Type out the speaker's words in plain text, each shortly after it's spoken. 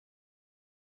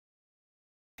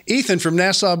Ethan from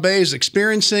Nassau Bay is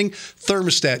experiencing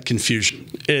thermostat confusion.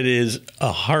 It is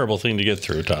a horrible thing to get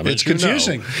through, Tom. It's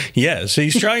confusing. Yes,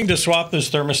 he's trying to swap his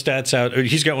thermostats out.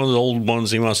 He's got one of the old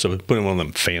ones. He wants to put in one of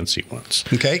them fancy ones.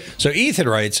 Okay. So Ethan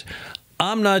writes,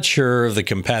 I'm not sure of the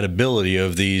compatibility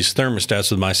of these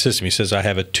thermostats with my system. He says, I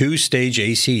have a 2-stage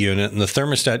AC unit, and the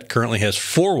thermostat currently has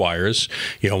 4 wires,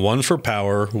 one for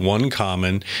power, 1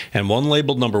 common, and 1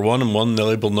 labeled number 1 and 1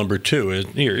 labeled number 2.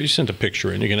 Here, he sent a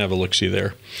picture in. You can have a look-see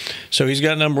there. So he's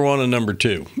got number 1 and number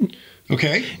 2.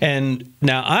 Okay. And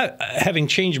now, having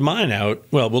changed mine out,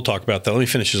 well, we'll talk about that. Let me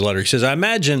finish his letter. He says, I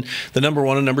imagine the number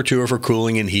 1 and number 2 are for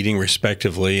cooling and heating,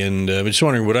 respectively. And I'm just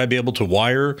wondering, would I be able to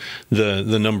wire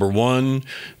the number 1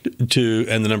 to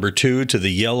and the number 2 to the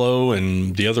yellow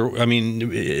and the other? I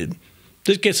mean,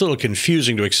 this gets a little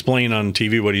confusing to explain on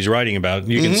TV what he's writing about.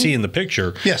 You can see in the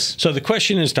picture. Yes. So the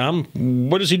question is, Tom,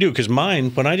 what does he do? Because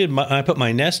mine, when I put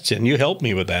my nests in, you helped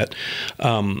me with that.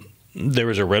 There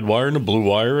was a red wire and a blue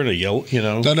wire and a yellow,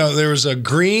 No, there was a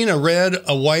green, a red,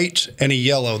 a white, and a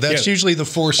yellow. That's usually the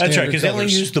 4 standard That's right, because they only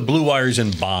colors. use the blue wires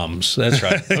in bombs. That's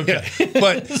right. Okay.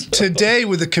 But today,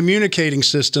 with the communicating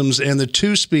systems and the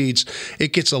 2 speeds,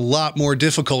 it gets a lot more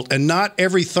difficult. And not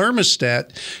every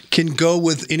thermostat can go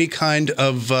with any kind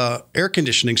of air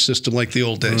conditioning system like the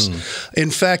old days.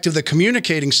 In fact, of the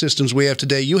communicating systems we have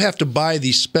today, you have to buy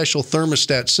the special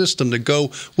thermostat system to go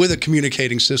with a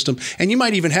communicating system. And you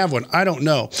might even have one. I don't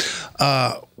know.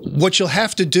 What you'll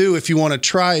have to do if you want to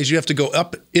try is you have to go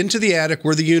up into the attic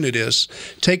where the unit is,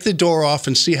 take the door off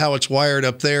and see how it's wired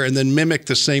up there, and then mimic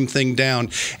the same thing down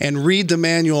and read the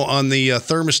manual on the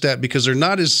thermostat, because they're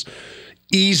not as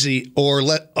easy or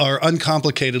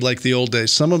uncomplicated like the old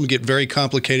days. Some of them get very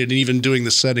complicated, and even doing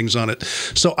the settings on it.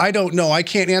 So I don't know. I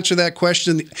can't answer that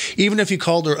question. Even if you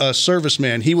called a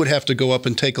serviceman, he would have to go up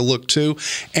and take a look too.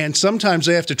 And sometimes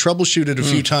they have to troubleshoot it a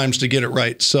few times to get it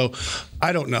right. So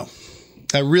I don't know.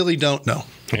 I really don't know.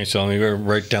 Okay, so let me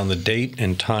write down the date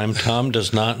and time. Tom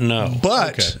does not know.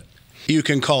 But you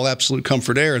can call Absolute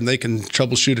Comfort Air, and they can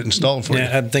troubleshoot it and install it for you.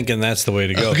 I'm thinking that's the way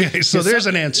to go. Okay, so there's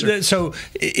an answer. So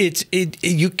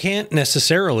you can't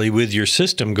necessarily with your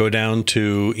system go down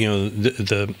to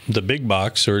the big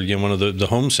box or one of the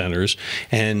home centers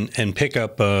and pick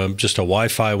up just a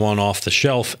Wi-Fi one off the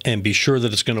shelf and be sure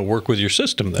that it's going to work with your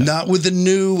system. Then not with the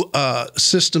new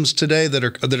systems today that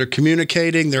are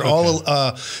communicating. They're all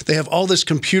they have all this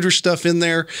computer stuff in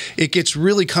there. It gets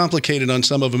really complicated on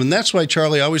some of them, and that's why,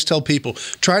 Charlie, I always tell people,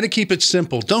 try to keep it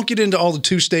simple. Don't get into all the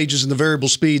 2 stages and the variable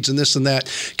speeds and this and that,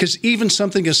 because even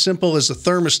something as simple as a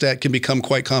thermostat can become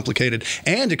quite complicated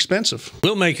and expensive.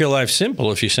 We'll make your life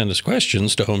simple if you send us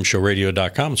questions to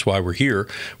HomeShowRadio.com. That's why we're here.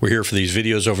 We're here for these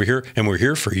videos over here, and we're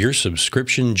here for your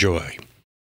subscription joy.